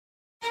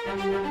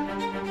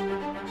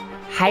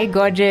Hi,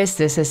 gorgeous.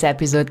 This is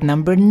episode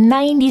number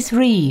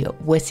 93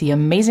 with the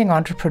amazing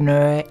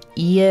entrepreneur,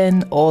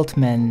 Ian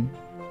Altman.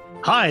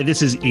 Hi,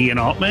 this is Ian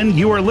Altman.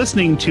 You are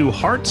listening to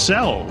Heart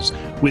Sells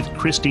with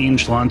Christine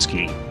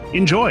Schlonsky.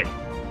 Enjoy.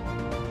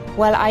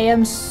 Well, I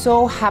am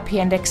so happy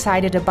and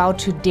excited about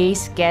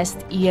today's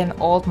guest, Ian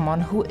Altman,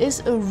 who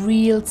is a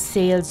real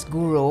sales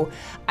guru.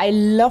 I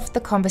loved the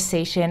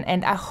conversation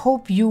and I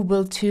hope you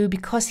will too,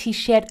 because he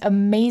shared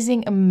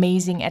amazing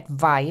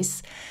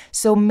advice.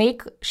 So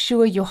make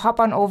sure you hop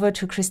on over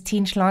to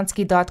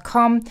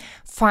christineschlonsky.com,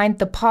 find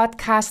the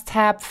podcast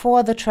tab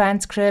for the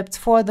transcripts,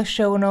 for the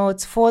show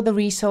notes, for the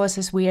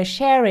resources we are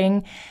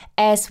sharing,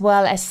 as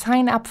well as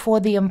sign up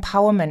for the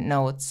empowerment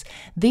notes.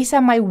 These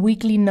are my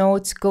weekly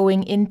notes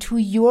going into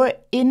your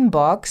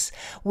inbox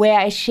where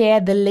I share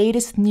the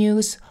latest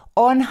news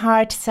on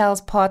Heart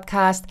Sells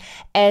podcast,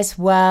 as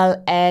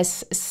well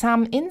as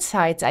some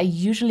insights I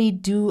usually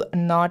do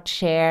not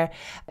share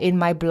in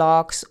my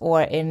blogs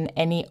or in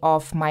any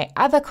of my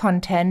other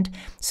content.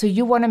 So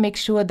you want to make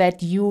sure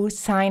that you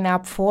sign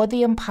up for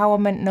the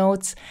empowerment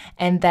notes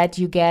and that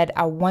you get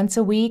a once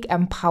a week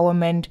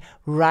empowerment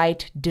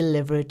right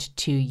delivered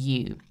to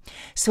you.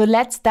 So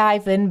let's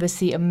dive in with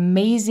the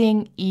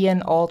amazing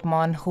Ian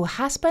Altman, who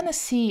has been a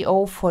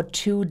CEO for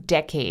 2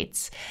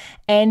 decades.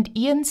 And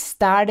Ian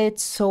started,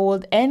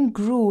 sold, and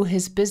grew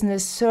his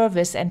business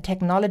service and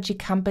technology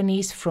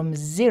companies from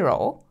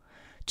zero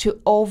to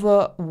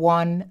over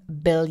 $1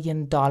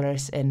 billion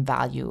in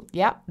value.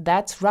 Yeah,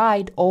 that's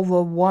right,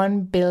 over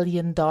 $1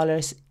 billion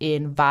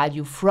in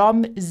value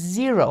from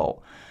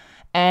zero.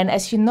 And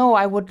as you know,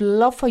 I would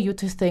love for you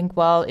to think,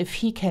 well, if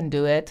he can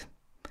do it,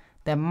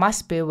 there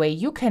must be a way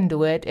you can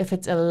do it if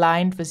it's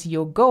aligned with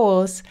your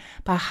goals,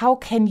 but how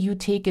can you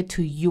take it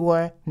to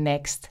your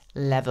next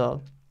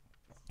level?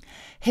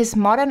 His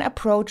modern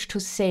approach to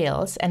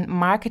sales and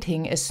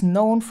marketing is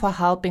known for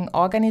helping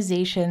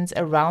organizations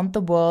around the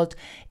world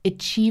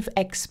achieve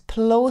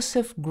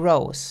explosive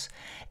growth.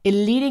 A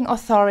leading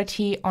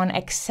authority on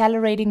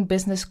accelerating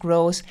business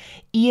growth,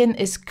 Ian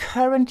is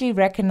currently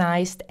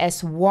recognized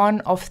as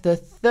one of the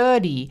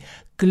 30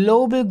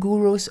 global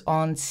gurus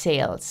on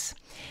sales.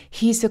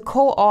 He's a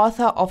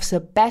co-author of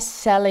the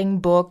best-selling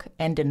book,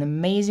 and an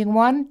amazing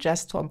one,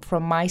 just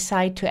from my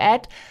side to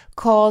add,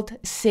 called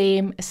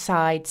Same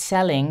Side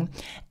Selling.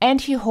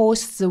 And he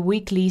hosts the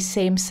weekly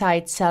Same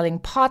Side Selling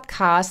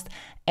podcast,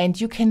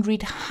 and you can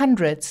read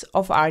hundreds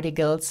of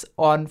articles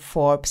on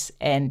Forbes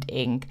and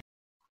Inc.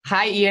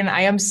 Hi, Ian.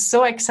 I am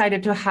so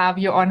excited to have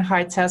you on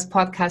Heart Sells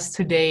podcast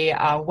today.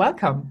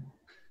 Welcome.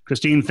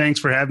 Christine, thanks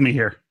for having me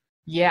here.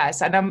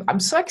 Yes, and I'm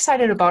so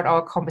excited about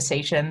our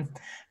conversation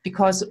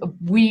because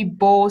we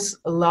both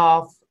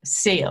love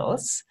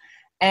sales,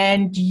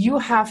 and you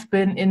have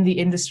been in the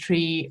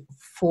industry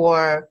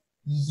for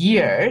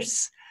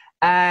years.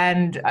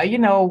 And,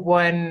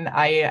 when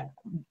I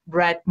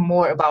read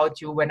more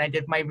about you, when I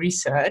did my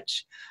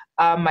research,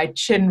 my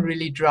chin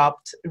really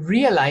dropped,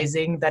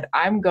 realizing that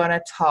I'm going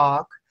to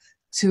talk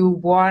to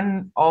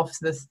one of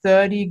the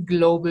 30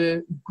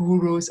 global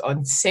gurus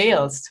on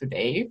sales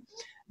today.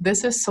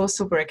 This is so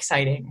super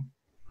exciting.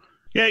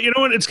 Yeah, you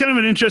know what? It's kind of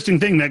an interesting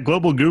thing. That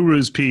Global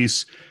Gurus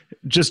piece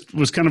just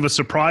was kind of a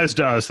surprise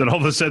to us that all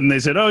of a sudden they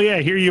said, oh yeah,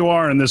 here you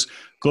are in this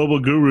Global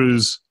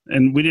Gurus.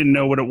 And we didn't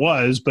know what it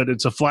was, but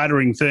it's a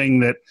flattering thing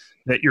that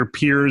your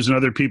peers and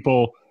other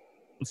people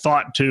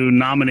thought to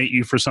nominate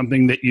you for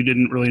something that you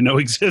didn't really know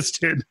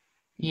existed.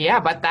 Yeah,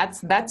 but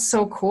that's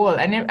so cool.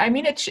 And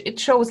it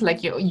shows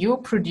like you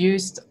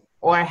produced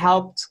or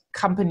helped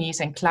companies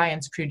and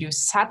clients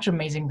produce such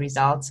amazing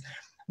results,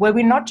 where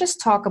we not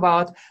just talk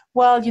about,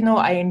 well,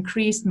 I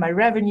increased my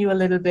revenue a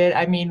little bit.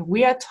 I mean,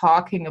 we are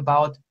talking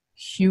about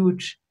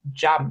huge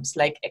jumps,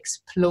 like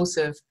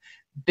explosive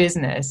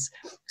business.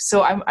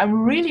 So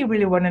I'm really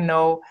want to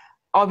know,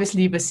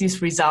 obviously with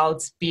these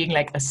results, being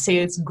like a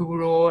sales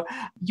guru,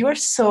 you're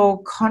so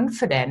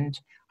confident.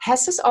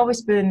 Has this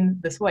always been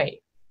this way?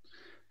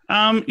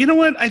 You know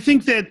what? I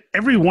think that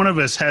every one of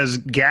us has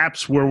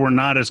gaps where we're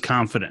not as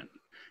confident.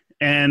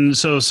 And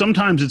so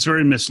sometimes it's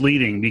very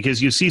misleading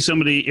because you see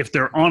somebody, if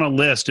they're on a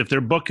list, if their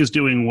book is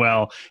doing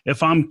well,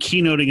 if I'm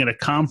keynoting at a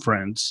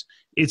conference,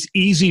 it's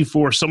easy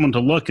for someone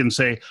to look and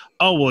say,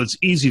 oh, well, it's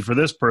easy for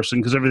this person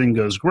because everything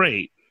goes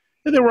great.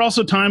 And there were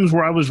also times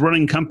where I was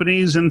running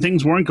companies and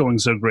things weren't going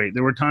so great.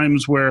 There were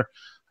times where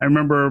I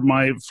remember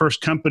my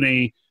first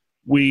company,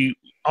 we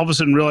all of a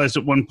sudden realized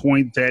at one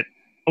point that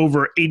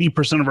over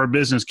 80% of our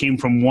business came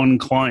from one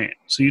client.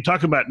 So you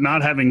talk about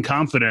not having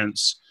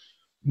confidence.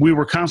 We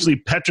were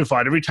constantly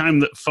petrified. Every time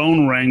the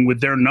phone rang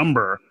with their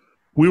number,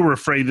 we were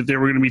afraid that they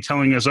were going to be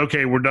telling us,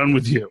 okay, we're done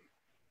with you.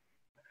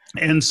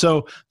 And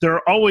so there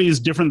are always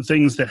different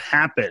things that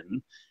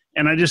happen.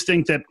 And I just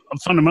think that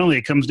fundamentally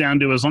it comes down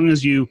to, as long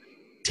as you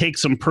take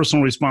some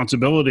personal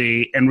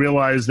responsibility and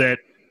realize that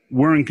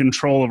we're in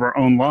control of our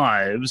own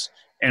lives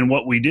and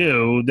what we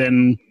do,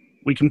 then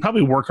we can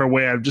probably work our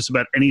way out of just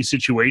about any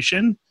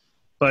situation.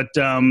 But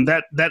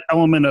that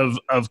element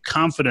of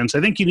confidence,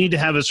 I think you need to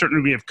have a certain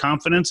degree of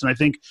confidence. And I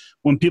think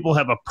when people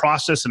have a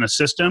process and a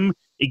system,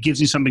 it gives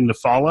you something to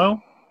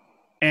follow.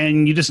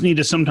 And you just need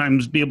to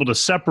sometimes be able to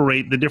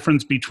separate the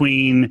difference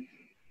between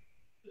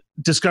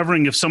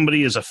discovering if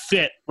somebody is a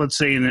fit, let's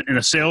say in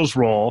a sales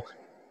role,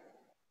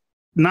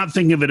 not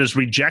thinking of it as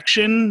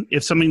rejection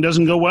if something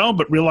doesn't go well,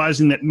 but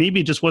realizing that maybe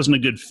it just wasn't a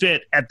good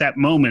fit at that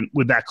moment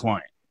with that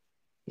client.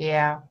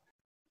 Yeah.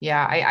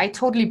 Yeah, I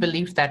totally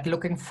believe that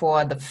looking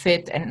for the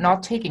fit and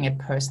not taking it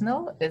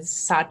personal is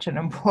such an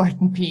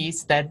important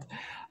piece that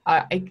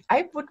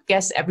I would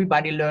guess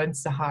everybody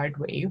learns the hard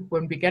way.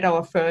 When we get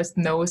our first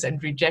no's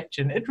and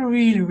rejection, it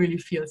really, really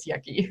feels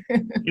yucky.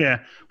 Yeah.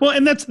 Well,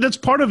 and that's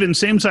part of in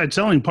same-side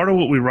selling, part of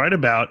what we write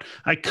about.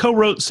 I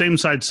co-wrote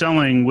Same-Side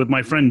Selling with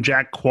my friend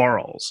Jack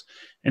Quarles.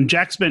 And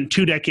Jack spent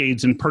 2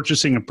 decades in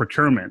purchasing and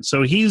procurement.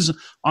 So he's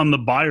on the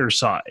buyer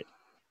side.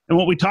 And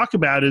what we talk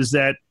about is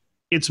that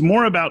it's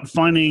more about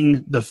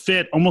finding the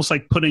fit, almost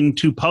like putting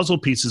 2 puzzle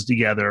pieces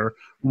together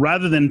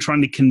rather than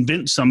trying to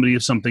convince somebody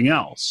of something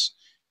else.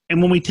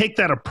 And when we take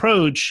that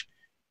approach,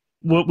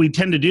 what we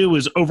tend to do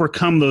is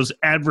overcome those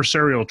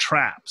adversarial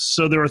traps.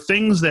 So there are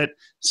things that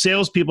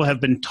salespeople have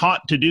been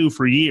taught to do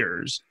for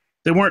years.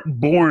 They weren't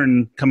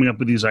born coming up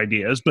with these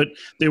ideas, but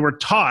they were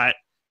taught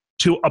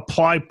to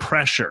apply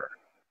pressure.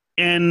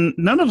 And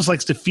none of us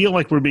likes to feel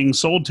like we're being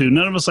sold to.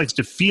 None of us likes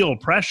to feel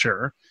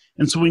pressure.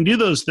 And so when we do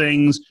those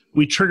things,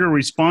 we trigger a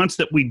response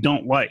that we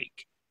don't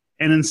like.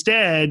 And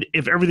instead,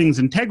 if everything's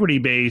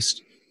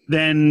integrity-based,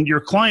 then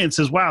your client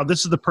says, wow,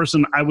 this is the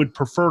person I would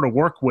prefer to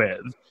work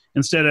with,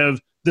 instead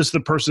of this is the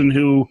person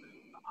who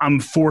I'm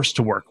forced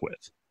to work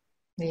with.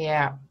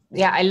 Yeah.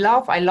 Yeah, I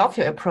love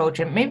your approach.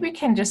 And maybe we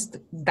can just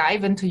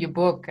dive into your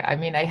book. I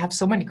mean, I have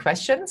so many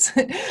questions.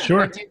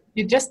 Sure. But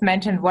you just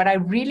mentioned what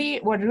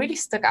really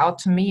stuck out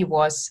to me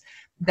was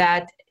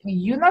that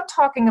you're not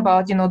talking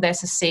about,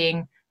 there's a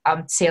saying,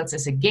 sales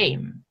is a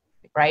game,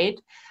 right?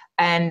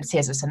 And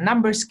sales is a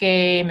numbers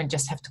game and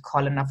just have to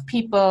call enough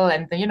people.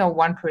 And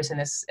one person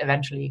is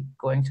eventually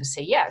going to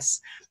say yes.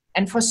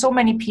 And for so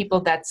many people,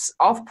 that's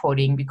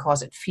off-putting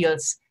because it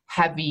feels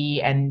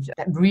heavy and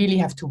really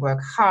have to work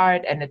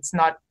hard, and it's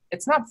not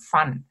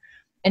fun.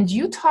 And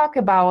you talk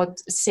about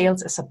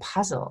sales as a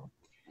puzzle.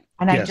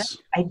 And yes.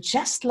 I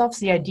just love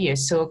the idea.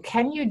 So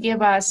can you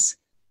give us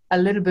a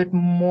little bit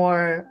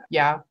more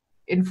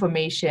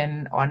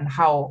information on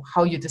how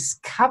you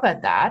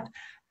discovered that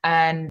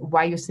and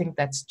why you think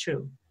that's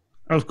true?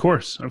 Of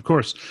course.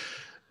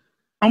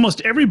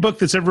 Almost every book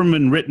that's ever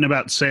been written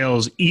about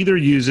sales either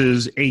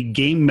uses a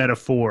game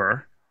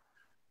metaphor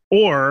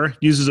or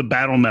uses a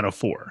battle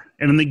metaphor.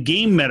 And in the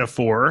game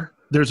metaphor,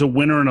 there's a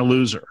winner and a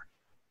loser.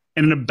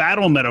 And in a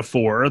battle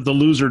metaphor, the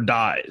loser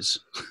dies.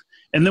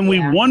 And then we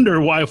wonder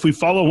why, if we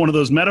follow one of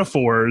those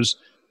metaphors,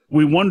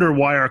 we wonder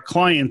why our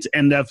clients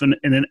end up in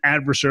an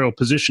adversarial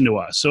position to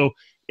us. So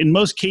in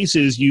most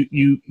cases,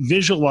 you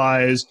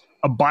visualize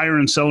a buyer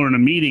and seller in a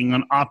meeting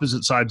on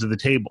opposite sides of the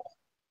table.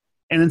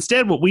 And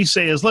instead, what we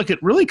say is, look, it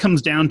really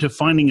comes down to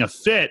finding a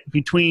fit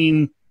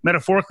between,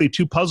 metaphorically,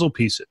 2 puzzle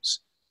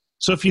pieces.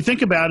 So if you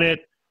think about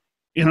it,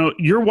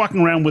 you're walking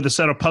around with a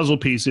set of puzzle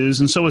pieces,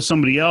 and so is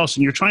somebody else,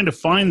 and you're trying to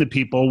find the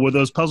people where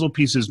those puzzle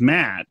pieces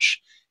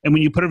match. And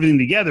when you put everything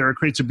together, it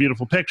creates a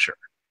beautiful picture.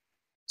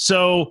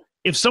 So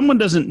if someone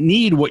doesn't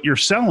need what you're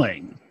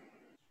selling,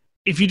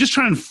 if you just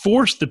try and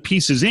force the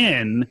pieces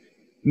in,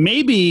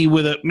 maybe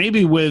with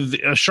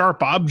a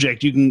sharp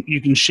object, you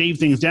can shave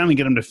things down and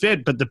get them to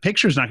fit, but the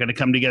picture's not going to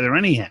come together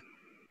anyhow.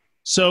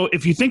 So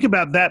if you think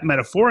about that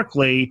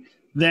metaphorically,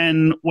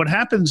 then what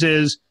happens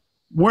is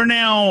we're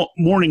now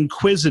more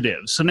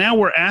inquisitive. So now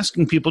we're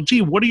asking people,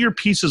 gee, what do your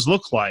pieces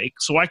look like?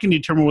 So I can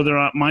determine whether or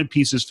not my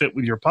pieces fit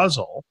with your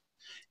puzzle.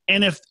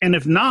 And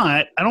if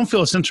not, I don't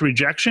feel a sense of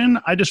rejection.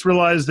 I just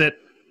realize that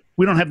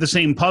we don't have the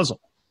same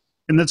puzzle,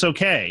 and that's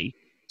okay.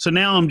 So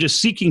now I'm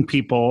just seeking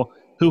people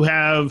who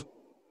have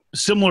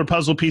similar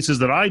puzzle pieces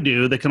that I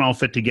do that can all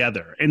fit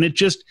together. And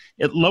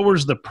it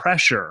lowers the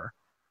pressure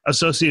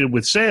associated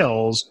with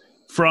sales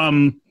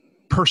from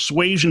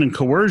persuasion and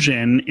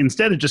coercion.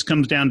 Instead, it just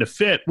comes down to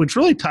fit, which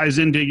really ties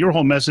into your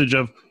whole message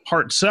of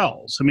heart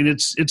sells. I mean,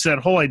 it's that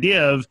whole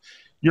idea of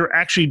you're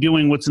actually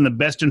doing what's in the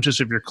best interest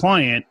of your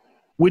client,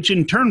 which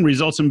in turn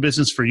results in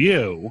business for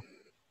you,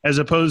 as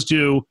opposed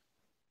to,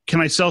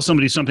 can I sell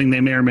somebody something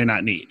they may or may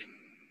not need?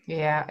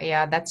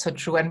 Yeah, that's so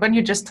true. And when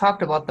you just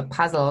talked about the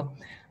puzzle,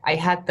 I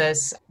had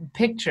this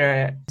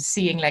picture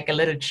seeing like a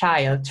little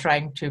child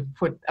trying to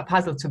put a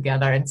puzzle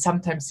together, and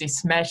sometimes they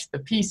smash the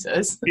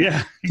pieces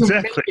to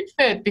make it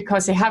fit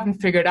because they haven't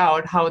figured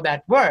out how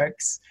that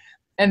works.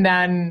 And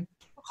then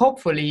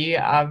hopefully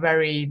a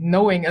very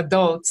knowing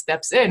adult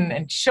steps in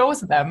and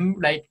shows them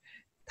like,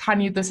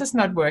 honey, this is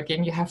not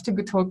working. You have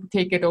to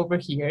take it over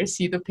here,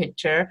 see the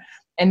picture.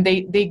 And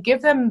they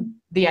give them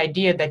the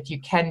idea that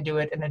you can do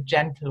it in a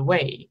gentle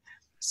way.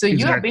 So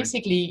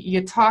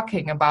you're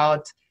talking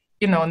about,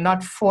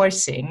 not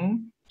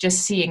forcing,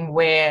 just seeing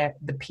where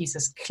the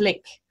pieces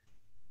click.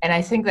 And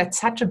I think that's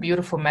such a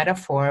beautiful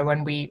metaphor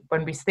when we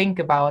think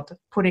about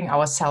putting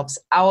ourselves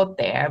out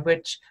there,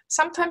 which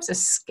sometimes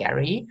is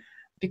scary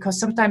because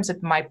sometimes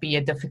it might be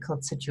a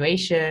difficult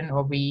situation,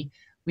 or we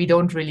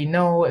don't really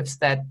know if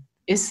that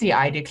is the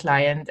ideal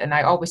client. And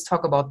I always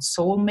talk about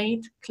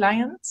soulmate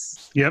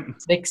clients. Yep.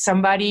 Like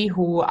somebody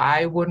who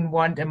I wouldn't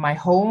want in my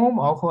home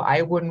or who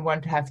I wouldn't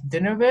want to have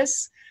dinner with,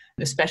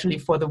 especially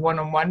for the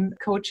one-on-one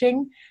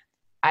coaching.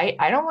 I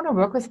don't want to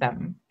work with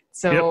them.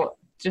 So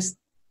just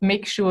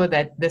make sure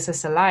that this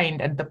is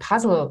aligned, and the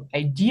puzzle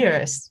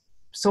idea is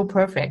so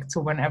perfect.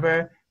 So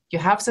whenever you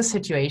have the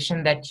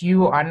situation that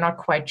you are not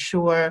quite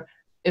sure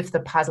if the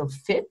puzzle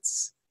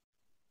fits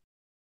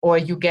or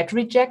you get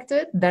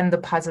rejected, then the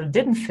puzzle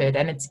didn't fit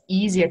and it's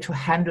easier to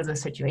handle the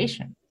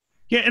situation.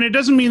 Yeah, and it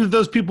doesn't mean that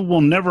those people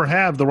will never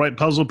have the right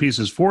puzzle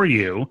pieces for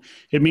you.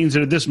 It means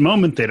that at this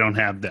moment they don't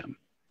have them.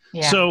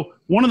 Yeah. So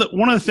one of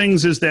the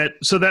things is that,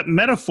 so that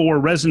metaphor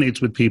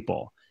resonates with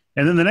people.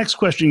 And then the next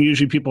question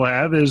usually people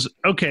have is,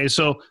 okay,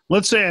 so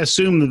let's say I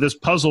assume that these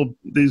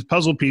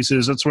puzzle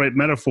pieces, that's the right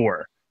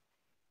metaphor.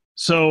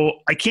 So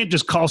I can't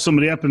just call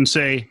somebody up and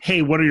say,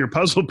 hey, what are your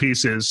puzzle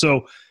pieces?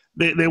 So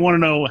they want to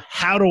know,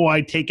 how do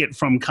I take it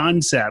from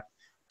concept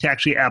to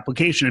actually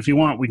application? If you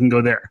want, we can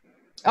go there.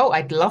 Oh,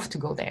 I'd love to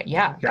go there.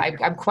 Yeah.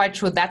 I'm quite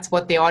sure that's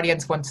what the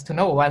audience wants to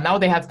know. Well, now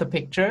they have the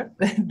picture,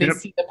 they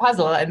see the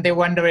puzzle, and they're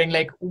wondering,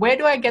 like, where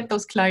do I get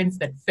those clients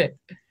that fit?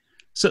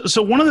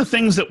 So one of the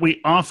things that we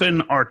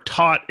often are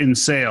taught in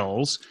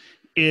sales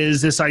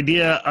is this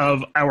idea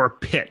of our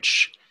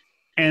pitch.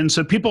 And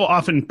so people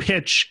often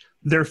pitch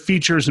their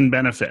features and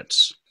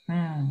benefits.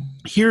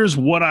 Here's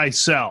what I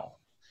sell.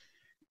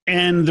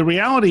 And the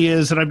reality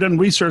is that I've done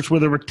research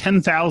with over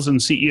 10,000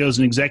 CEOs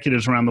and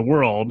executives around the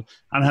world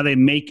on how they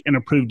make and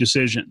approve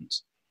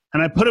decisions.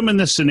 And I put them in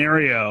this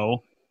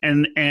scenario,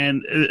 and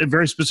a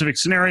very specific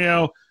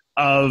scenario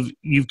of,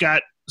 you've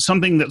got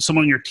something that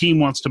someone on your team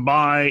wants to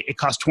buy. It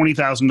costs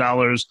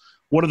 $20,000.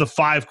 What are the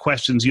 5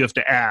 questions you have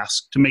to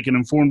ask to make an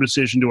informed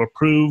decision to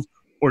approve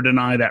or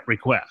deny that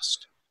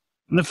request?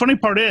 And the funny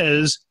part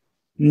is,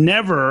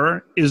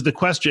 never is the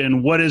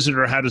question, what is it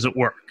or how does it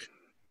work?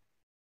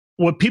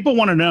 What people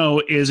want to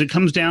know is, it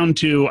comes down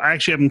to, I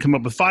actually have them come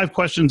up with 5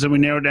 questions and we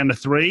narrow it down to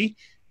 3.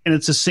 And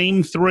it's the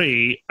same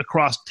 3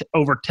 across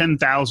over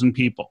 10,000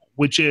 people,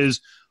 which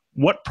is,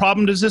 what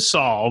problem does this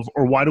solve,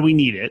 or why do we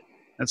need it?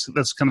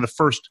 That's kind of the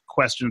first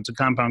question. It's a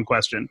compound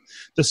question.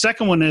 The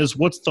second one is,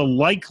 what's the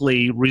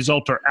likely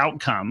result or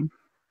outcome,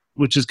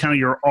 which is kind of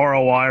your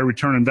ROI,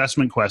 return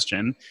investment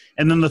question.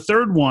 And then the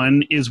third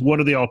one is, what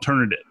are the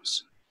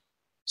alternatives?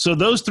 So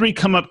those 3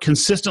 come up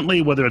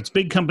consistently, whether it's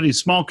big companies,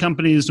 small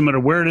companies, no matter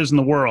where it is in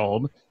the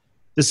world,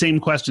 the same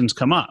questions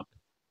come up.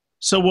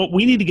 So what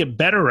we need to get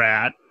better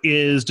at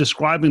is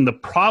describing the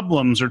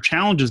problems or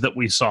challenges that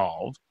we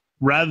solve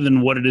rather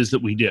than what it is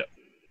that we do.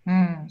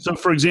 So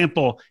for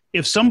example,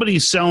 if somebody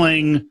is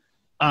selling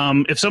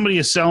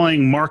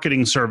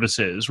marketing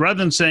services, rather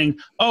than saying,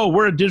 oh,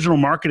 we're a digital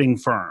marketing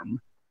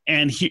firm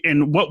and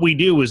what we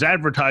do is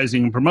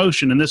advertising and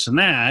promotion and this and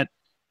that,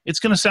 it's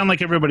going to sound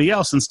like everybody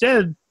else.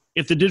 Instead,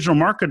 if the digital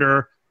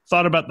marketer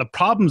thought about the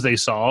problems they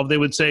solve, they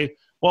would say,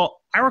 well,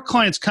 our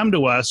clients come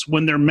to us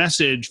when their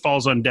message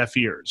falls on deaf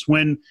ears,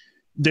 when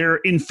their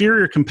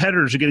inferior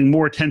competitors are getting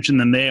more attention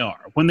than they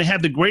are, when they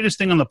have the greatest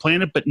thing on the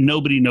planet, but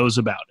nobody knows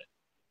about it.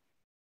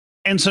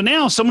 And so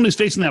now someone who's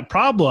facing that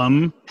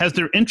problem has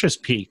their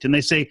interest piqued, and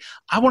they say,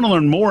 I want to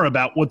learn more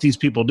about what these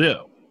people do.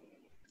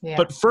 Yeah.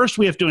 But first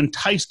we have to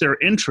entice their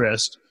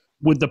interest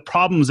with the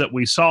problems that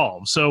we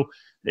solve. So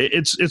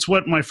it's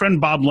what my friend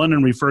Bob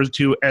London refers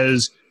to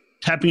as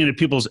tapping into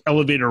people's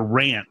elevator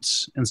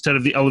rants instead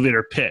of the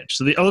elevator pitch.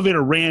 So the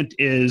elevator rant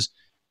is,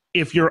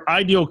 if your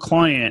ideal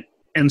client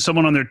and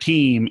someone on their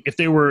team, if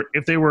they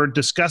were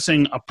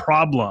discussing a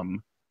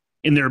problem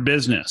in their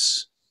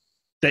business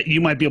that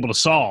you might be able to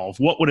solve,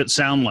 what would it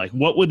sound like?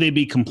 What would they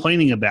be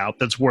complaining about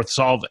that's worth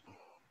solving?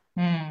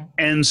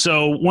 And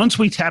so once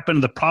we tap into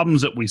the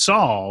problems that we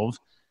solve,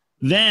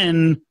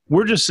 then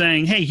we're just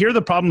saying, hey, here are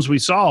the problems we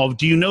solve.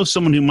 Do you know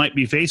someone who might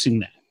be facing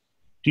that?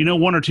 Do you know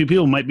 1 or 2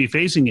 people who might be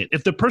facing it?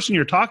 If the person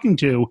you're talking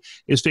to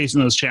is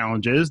facing those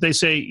challenges, they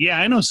say, yeah,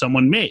 I know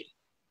someone, me.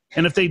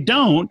 And if they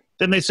don't,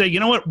 then they say, you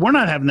know what, we're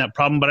not having that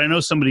problem, but I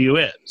know somebody who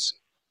is.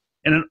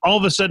 And it all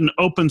of a sudden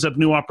opens up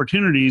new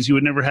opportunities you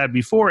would never have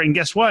before. And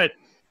guess what?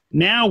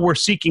 Now we're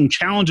seeking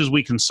challenges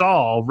we can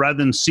solve rather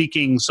than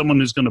seeking someone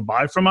who's going to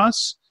buy from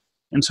us.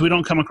 And so we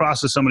don't come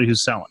across as somebody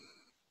who's selling.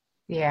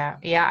 Yeah.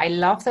 I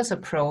love this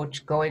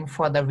approach, going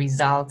for the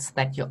results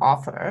that you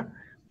offer.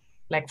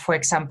 Like, for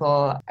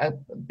example, a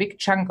big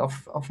chunk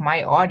of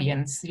my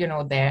audience,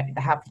 they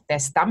have their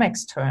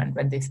stomachs turned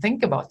when they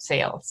think about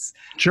sales.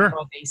 Sure.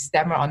 Or they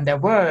stammer on their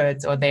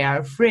words, or they are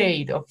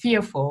afraid or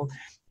fearful.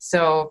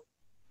 So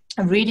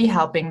really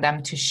helping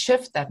them to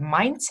shift that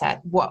mindset.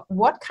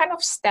 What kind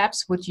of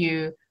steps would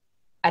you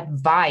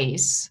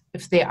advise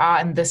if they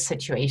are in this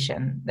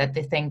situation that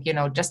they think,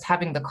 just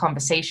having the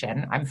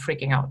conversation, I'm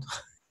freaking out?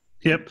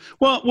 Yep.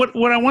 Well,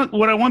 what I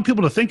want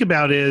people to think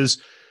about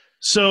is,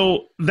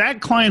 so that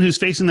client who's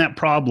facing that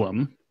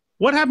problem,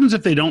 what happens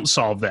if they don't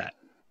solve that?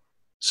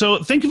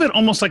 So think of it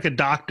almost like a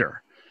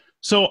doctor.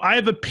 So I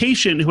have a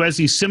patient who has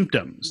these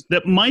symptoms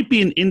that might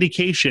be an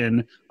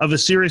indication of a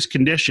serious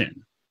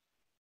condition.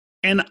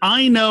 And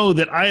I know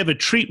that I have a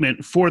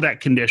treatment for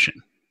that condition.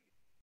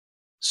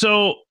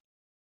 So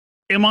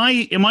am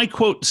I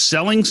quote,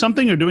 selling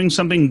something or doing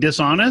something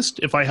dishonest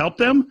if I help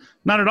them?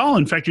 Not at all.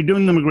 In fact, you're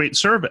doing them a great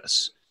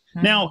service.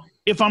 Mm-hmm. Now,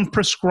 if I'm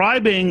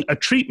prescribing a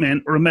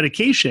treatment or a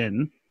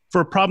medication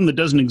for a problem that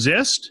doesn't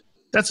exist,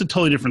 that's a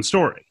totally different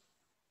story.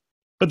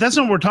 But that's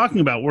not what we're talking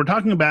about. What we're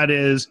talking about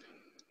is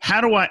how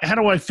do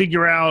I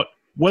figure out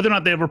whether or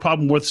not they have a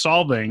problem worth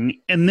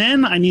solving? And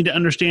then I need to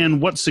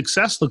understand what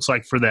success looks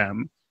like for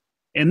them.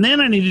 And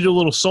then I need to do a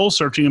little soul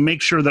searching and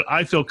make sure that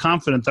I feel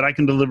confident that I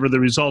can deliver the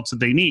results that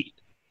they need.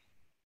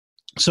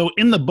 So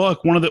in the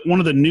book, one of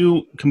the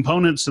new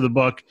components to the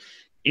book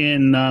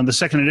in the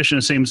second edition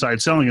of Same Side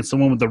Selling, it's the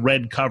one with the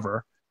red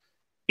cover,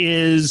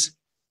 is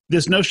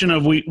this notion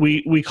of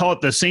we call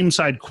it the same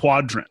side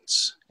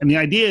quadrants. And the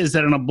idea is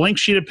that on a blank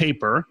sheet of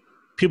paper,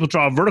 people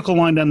draw a vertical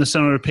line down the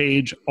center of the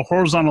page, a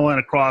horizontal line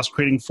across,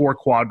 creating 4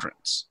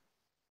 quadrants.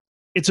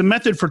 It's a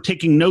method for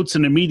taking notes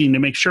in a meeting to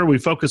make sure we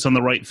focus on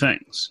the right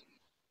things.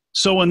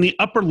 So in the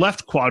upper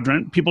left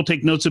quadrant, people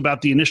take notes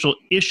about the initial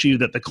issue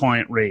that the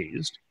client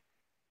raised.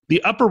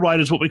 The upper right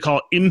is what we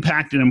call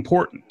impact and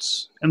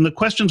importance. And the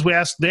questions we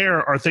ask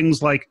there are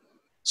things like,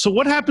 so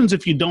what happens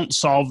if you don't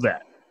solve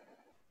that?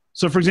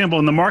 So for example,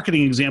 in the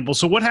marketing example,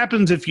 so what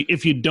happens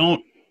if you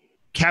don't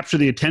capture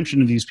the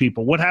attention of these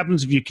people? What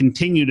happens if you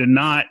continue to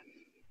not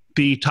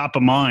be top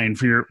of mind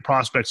for your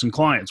prospects and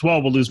clients?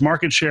 Well, we'll lose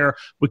market share.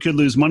 We could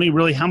lose money.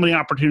 Really, how many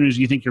opportunities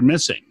do you think you're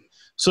missing?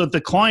 So that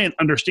the client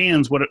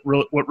understands what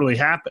really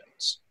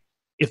happens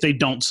if they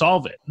don't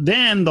solve it.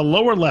 Then the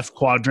lower left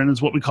quadrant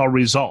is what we call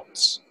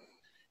results.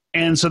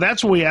 And so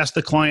that's where we ask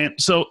the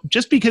client, so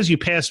just because you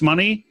pass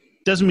money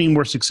doesn't mean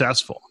we're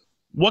successful.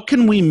 What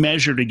can we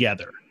measure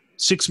together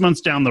 6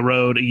 months down the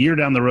road, a year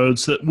down the road,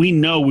 so that we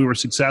know we were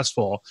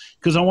successful?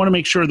 Because I want to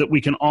make sure that we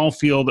can all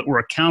feel that we're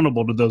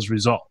accountable to those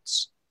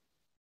results.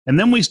 And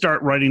then we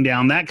start writing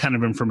down that kind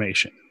of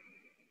information.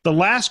 The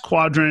last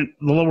quadrant,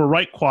 the lower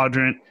right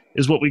quadrant,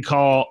 is what we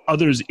call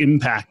others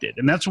impacted.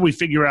 And that's where we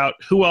figure out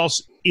who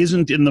else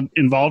isn't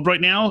involved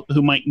right now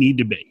who might need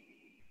to be.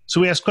 So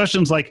we ask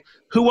questions like,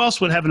 who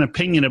else would have an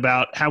opinion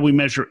about how we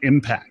measure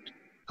impact?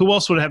 Who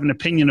else would have an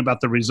opinion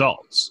about the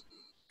results?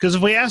 Because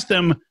if we ask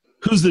them,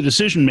 who's the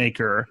decision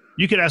maker,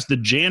 you could ask the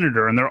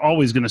janitor and they're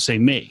always going to say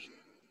me.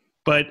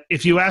 But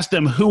if you ask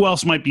them who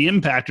else might be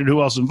impacted,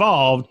 who else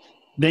involved,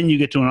 then you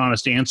get to an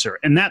honest answer.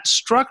 And that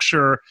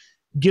structure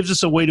gives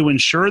us a way to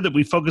ensure that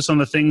we focus on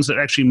the things that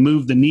actually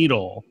move the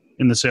needle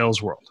in the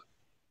sales world.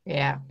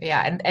 Yeah.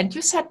 And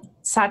you said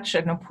such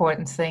an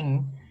important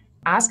thing,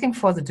 asking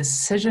for the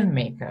decision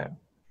maker,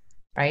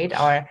 right?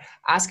 Or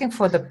asking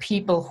for the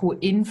people who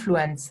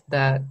influence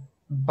the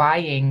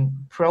buying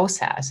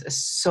process is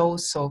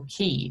so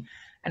key.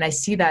 And I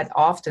see that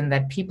often,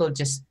 that people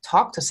just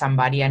talk to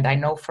somebody. And I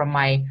know from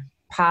my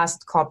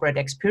past corporate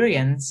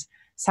experience,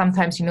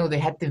 sometimes, they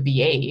had the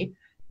VA,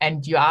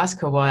 and you ask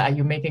her, well, are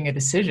you making a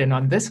decision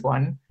on this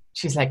one?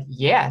 She's like,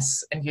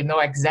 yes. And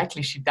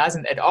exactly she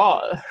doesn't at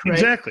all. Right?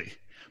 Exactly.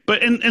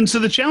 But, and so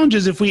the challenge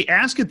is, if we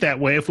ask it that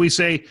way, if we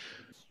say,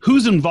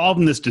 who's involved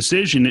in this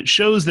decision, it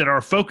shows that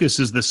our focus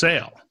is the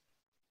sale.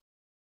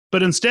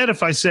 But instead,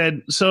 if I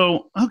said,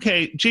 so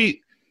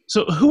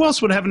who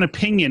else would have an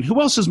opinion?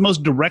 Who else is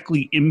most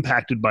directly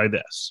impacted by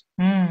this?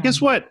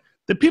 Guess what?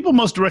 The people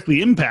most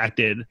directly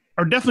impacted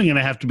are definitely going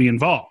to have to be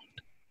involved.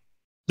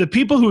 The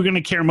people who are going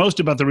to care most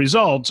about the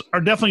results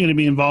are definitely going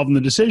to be involved in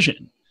the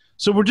decision.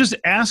 So we're just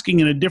asking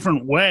in a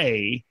different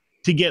way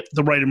to get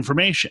the right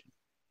information.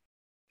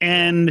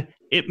 And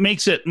it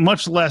makes it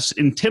much less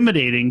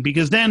intimidating,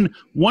 because then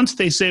once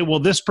they say, well,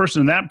 this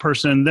person and that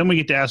person, then we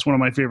get to ask one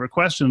of my favorite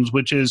questions,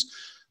 which is,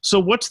 so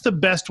what's the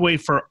best way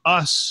for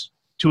us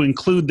to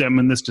include them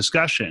in this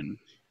discussion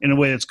in a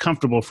way that's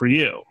comfortable for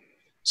you?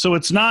 So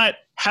it's not,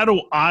 how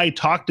do I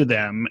talk to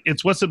them?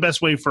 It's, what's the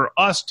best way for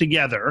us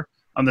together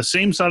on the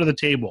same side of the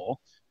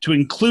table to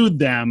include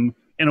them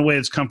in a way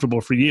that's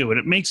comfortable for you? And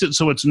it makes it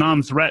so it's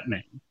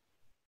non-threatening.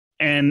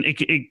 And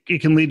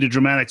it can lead to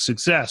dramatic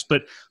success.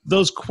 But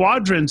those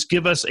quadrants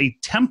give us a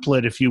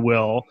template, if you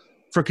will,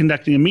 for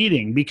conducting a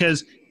meeting.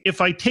 Because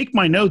if I take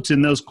my notes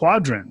in those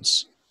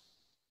quadrants,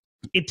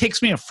 it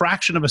takes me a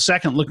fraction of a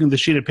second looking at the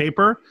sheet of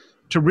paper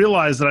to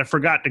realize that I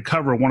forgot to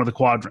cover one of the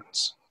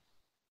quadrants.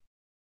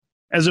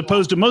 As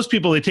opposed to most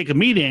people, they take a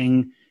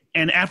meeting,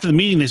 and after the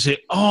meeting, they say,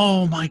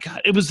 oh my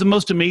God, it was the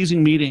most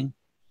amazing meeting.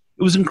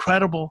 It was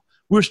incredible.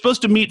 We were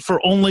supposed to meet for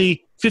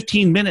only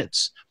 15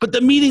 minutes, but the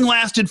meeting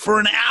lasted for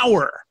an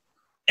hour.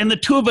 And the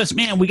two of us,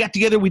 man, we got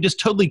together, we just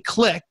totally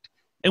clicked.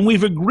 And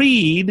we've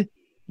agreed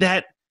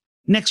that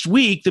next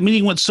week, the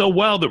meeting went so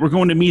well that we're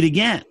going to meet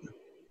again.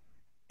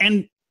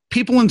 And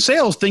people in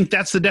sales think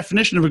that's the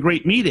definition of a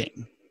great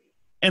meeting.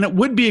 And it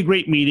would be a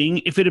great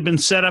meeting if it had been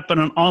set up on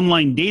an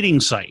online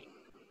dating site.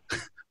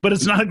 but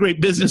it's not a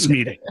great business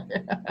meeting.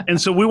 And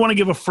so we want to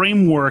give a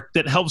framework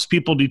that helps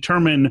people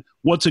determine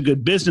what's a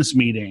good business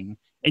meeting,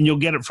 and you'll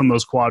get it from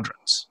those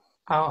quadrants.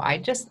 Oh, I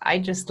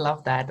just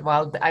love that.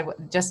 Well,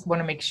 just want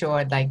to make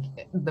sure like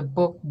the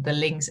book, the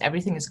links,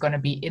 everything is going to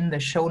be in the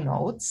show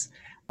notes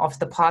of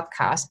the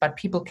podcast, but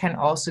people can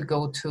also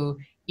go to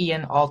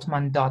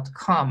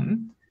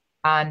ianaltman.com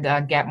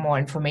and get more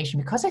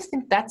information, because I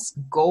think that's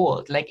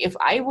gold. Like if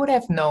I would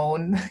have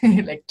known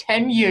like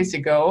 10 years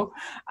ago,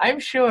 I'm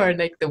sure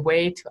like the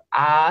way to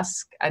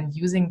ask and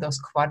using those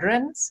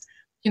quadrants,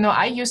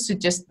 I used to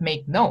just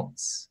make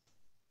notes.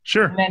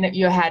 Sure. And then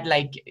you had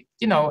like,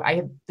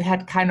 I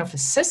had kind of a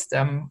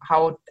system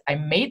how I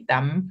made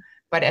them.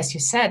 But as you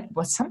said,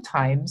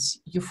 sometimes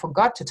you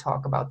forgot to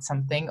talk about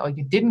something or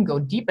you didn't go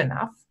deep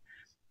enough.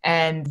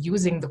 And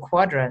using the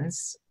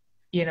quadrants,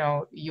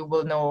 you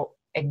will know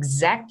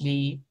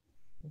exactly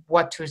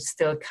what to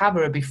still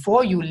cover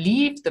before you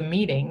leave the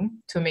meeting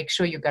to make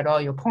sure you got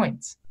all your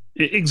points.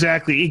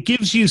 Exactly. It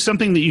gives you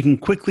something that you can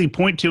quickly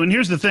point to. And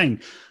here's the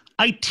thing.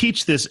 I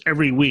teach this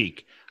every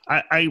week.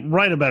 I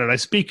write about it. I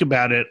speak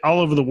about it all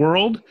over the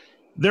world.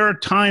 There are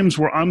times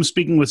where I'm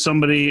speaking with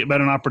somebody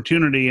about an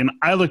opportunity and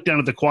I look down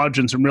at the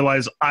quadrants and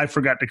realize I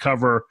forgot to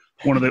cover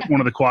one of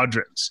the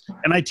quadrants.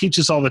 And I teach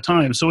this all the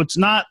time. So it's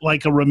not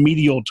like a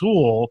remedial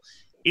tool.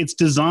 It's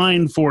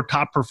designed for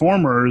top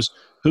performers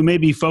who may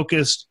be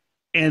focused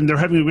and they're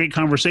having a great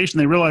conversation.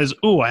 They realize,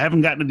 I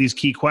haven't gotten to these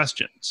key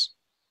questions.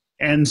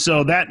 And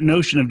so that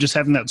notion of just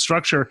having that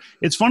structure,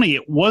 it's funny,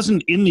 it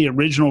wasn't in the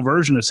original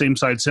version of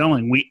Same-Side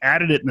Selling. We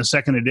added it in the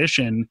second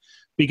edition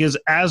because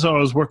as I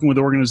was working with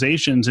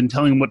organizations and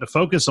telling them what to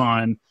focus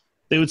on,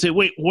 they would say,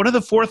 wait, what are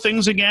the 4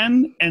 things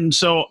again? And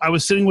so I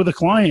was sitting with a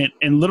client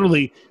and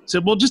literally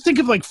said, well, just think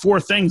of like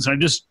 4 things. And I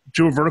just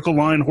drew a vertical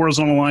line,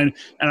 horizontal line,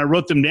 and I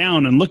wrote them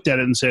down and looked at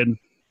it and said,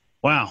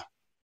 wow,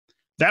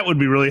 that would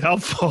be really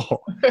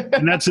helpful.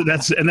 And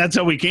that's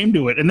how we came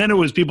to it. And then it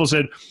was people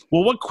said,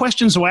 well, what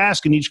questions do I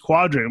ask in each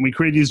quadrant? And we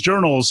create these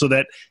journals so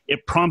that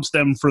it prompts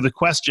them for the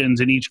questions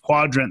in each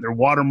quadrant. They're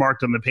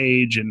watermarked on the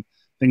page and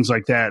things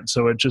like that.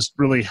 So it just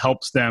really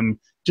helps them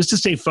just to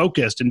stay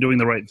focused and doing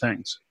the right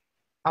things.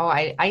 Oh,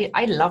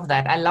 I love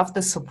that. I love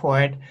the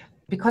support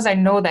because I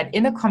know that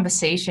in a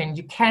conversation,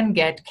 you can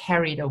get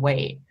carried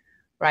away,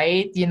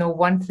 right?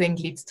 One thing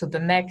leads to the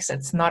next.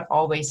 It's not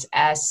always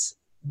as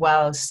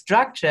well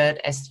structured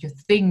as you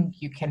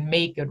think you can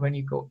make it when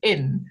you go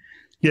in.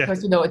 Yeah.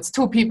 Because, it's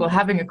 2 people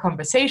having a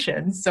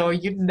conversation, so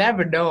you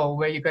never know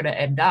where you're going to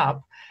end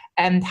up.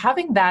 And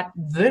having that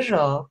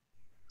visual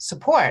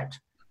support,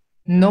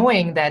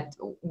 knowing that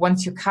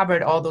once you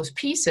covered all those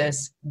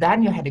pieces,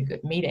 then you had a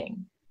good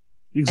meeting.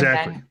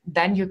 Exactly. And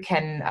then you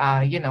can,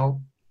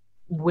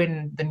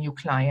 win the new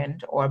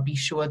client or be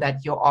sure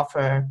that your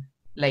offer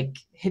like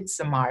hits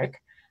the mark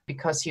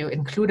because you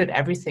included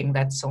everything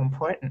that's so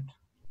important.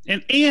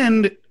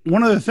 And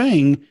one other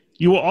thing,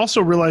 you will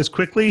also realize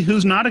quickly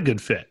who's not a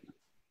good fit.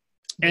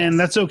 And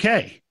that's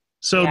okay.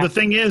 So the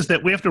thing is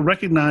that we have to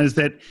recognize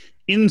that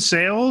in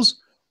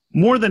sales,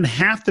 more than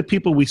half the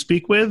people we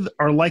speak with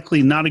are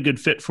likely not a good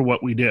fit for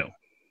what we do.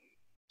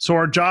 So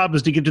our job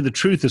is to get to the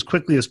truth as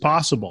quickly as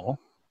possible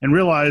and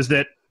realize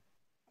that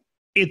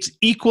it's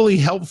equally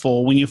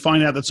helpful when you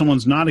find out that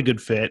someone's not a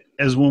good fit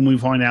as when we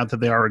find out that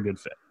they are a good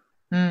fit.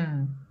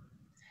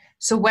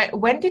 So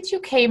when did you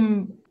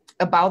came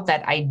about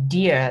that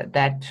idea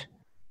that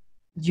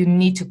you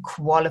need to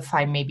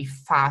qualify maybe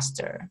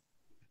faster?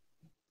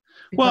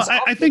 Because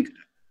I think,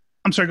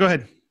 I'm sorry, go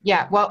ahead.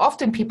 Yeah, well,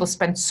 often people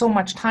spend so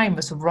much time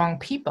with the wrong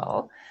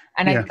people.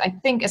 And I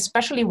think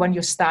especially when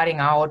you're starting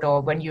out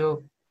or when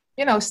you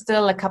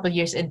still a couple of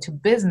years into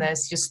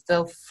business, you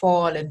still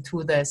fall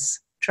into this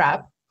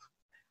trap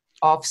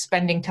of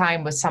spending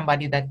time with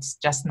somebody that's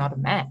just not a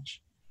match.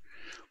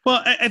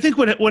 Well, I think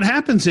what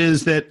happens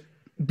is that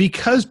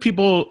because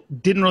people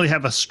didn't really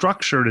have a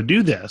structure to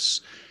do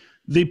this,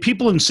 the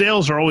people in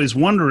sales are always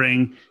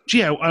wondering,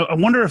 gee, I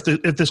wonder if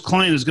this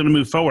client is going to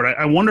move forward.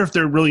 I wonder if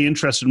they're really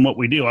interested in what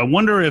we do. I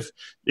wonder if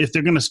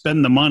they're going to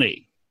spend the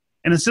money.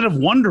 And instead of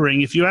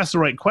wondering, if you ask the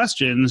right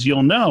questions,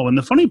 you'll know. And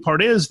the funny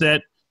part is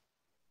that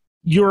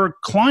your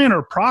client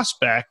or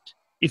prospect,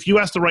 if you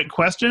ask the right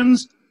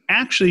questions,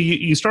 actually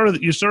you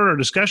started our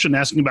discussion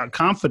asking about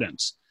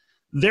confidence.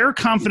 Their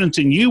confidence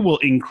in you will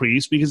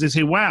increase because they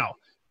say, wow,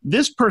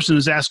 this person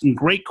is asking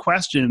great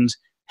questions,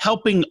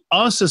 helping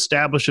us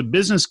establish a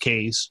business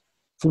case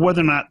for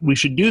whether or not we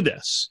should do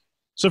this.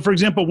 So, for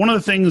example, one of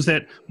the things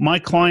that my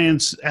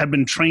clients have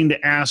been trained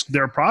to ask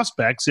their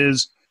prospects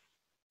is,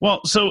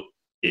 well, so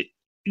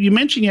you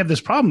mentioned you have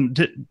this problem.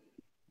 Do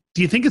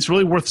you think it's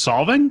really worth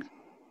solving?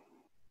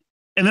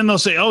 And then they'll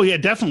say, oh, yeah,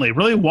 definitely.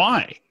 Really?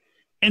 Why?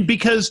 And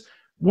because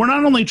we're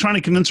not only trying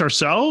to convince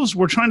ourselves,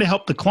 we're trying to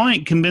help the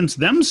client convince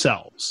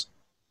themselves.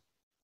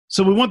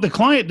 So we want the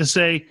client to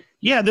say,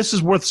 yeah, this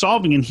is worth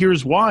solving, and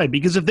here's why.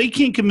 Because if they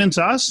can't convince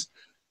us,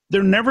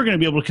 they're never going to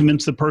be able to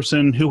convince the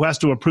person who has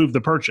to approve the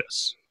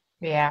purchase.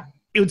 Yeah.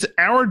 It's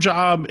our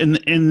job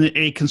in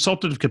a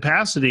consultative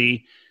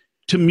capacity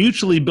to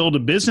mutually build a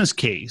business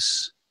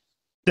case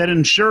that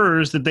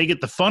ensures that they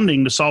get the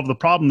funding to solve the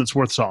problem that's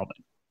worth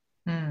solving.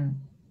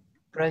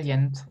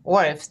 Brilliant.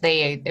 Or if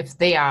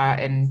they are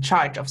in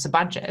charge of the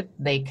budget,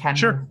 they can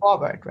move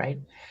forward, right?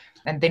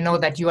 And they know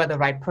that you are the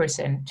right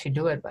person to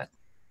do it with.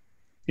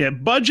 Yeah,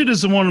 budget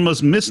is one of the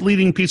most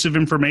misleading piece of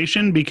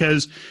information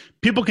because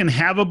people can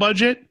have a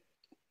budget,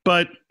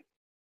 but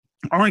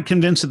aren't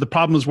convinced that the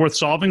problem is worth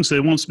solving, so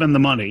they won't spend the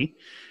money.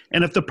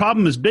 And if the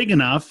problem is big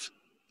enough,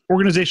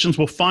 organizations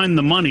will find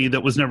the money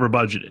that was never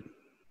budgeted.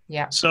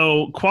 Yeah.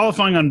 So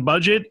qualifying on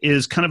budget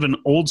is kind of an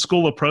old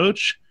school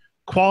approach.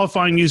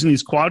 Qualifying using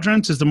these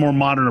quadrants is the more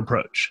modern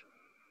approach.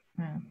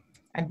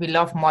 And we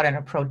love modern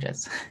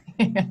approaches.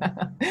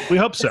 We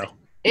hope so.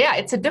 Yeah,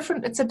 it's a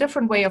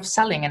different way of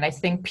selling. And I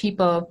think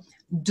people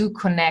do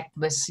connect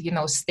with,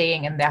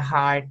 staying in their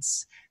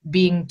hearts,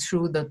 being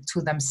true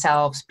to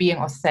themselves, being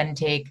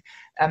authentic.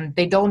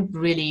 They don't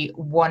really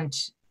want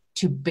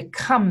to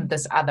become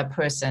this other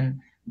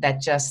person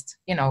that just,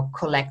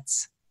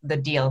 collects the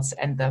deals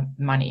and the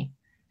money.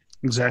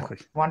 Exactly.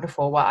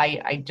 Wonderful. Well,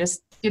 I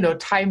just,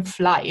 time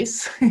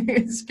flies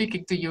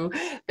speaking to you.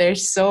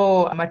 There's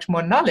so much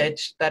more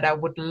knowledge that I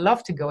would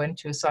love to go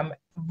into. So I'm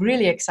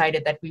really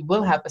excited that we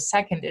will have a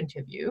second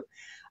interview.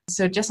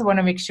 So just want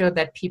to make sure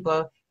that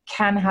people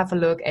can have a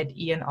look at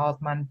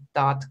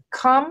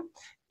ianaltman.com.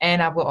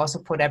 And I will also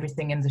put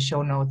everything in the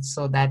show notes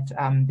so that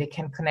they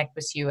can connect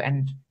with you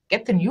and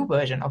get the new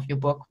version of your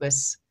book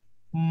with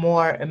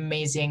more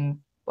amazing,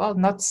 well,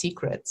 not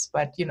secrets,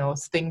 but,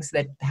 things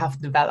that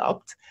have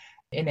developed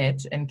in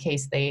it in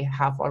case they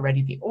have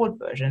already the old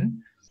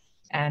version.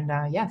 And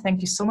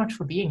thank you so much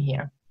for being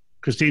here.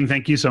 Christine,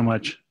 thank you so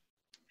much.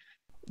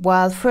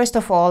 Well, first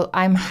of all,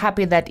 I'm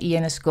happy that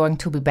Ian is going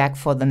to be back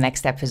for the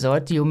next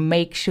episode. You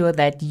make sure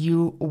that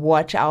you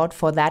watch out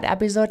for that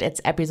episode. It's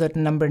episode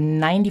number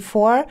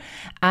 94.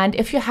 And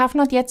if you have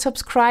not yet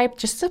subscribed,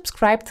 just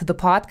subscribe to the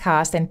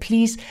podcast and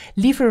please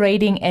leave a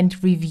rating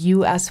and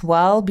review as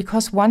well,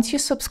 because once you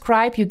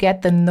subscribe, you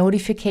get the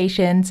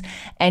notifications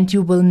and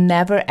you will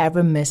never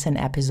ever miss an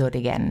episode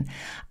again.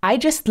 I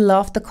just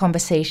love the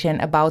conversation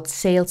about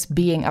sales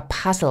being a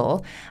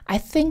puzzle. I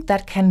think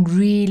that can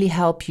really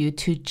help you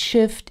to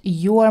shift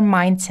your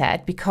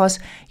mindset because,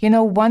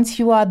 once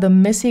you are the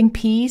missing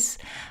piece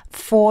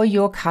for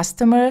your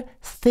customer,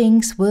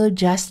 things will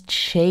just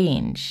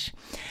change.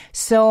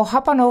 So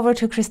hop on over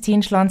to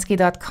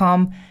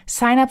christineschlonski.com,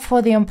 sign up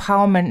for the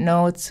empowerment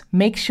notes,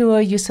 make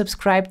sure you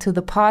subscribe to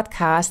the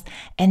podcast,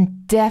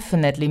 and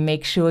definitely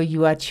make sure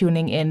you are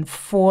tuning in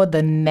for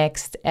the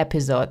next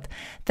episode.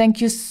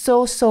 Thank you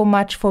so, so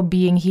much for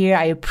being here.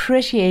 I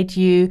appreciate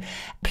you.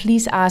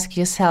 Please ask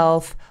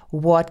yourself,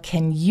 what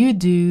can you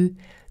do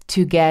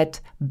to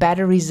get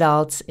better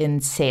results in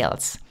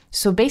sales?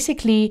 So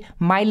basically,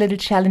 my little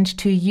challenge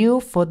to you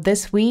for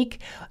this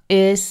week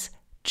is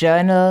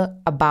journal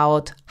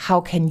about how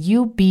can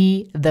you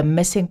be the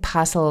missing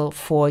puzzle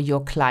for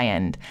your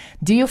client.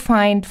 Do you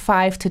find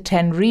 5 to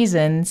 10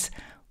 reasons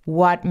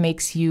what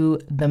makes you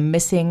the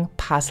missing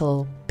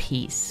puzzle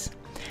piece?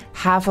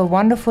 Have a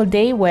wonderful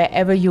day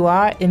wherever you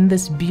are in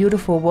this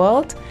beautiful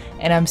world,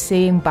 and I'm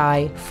saying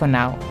bye for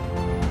now.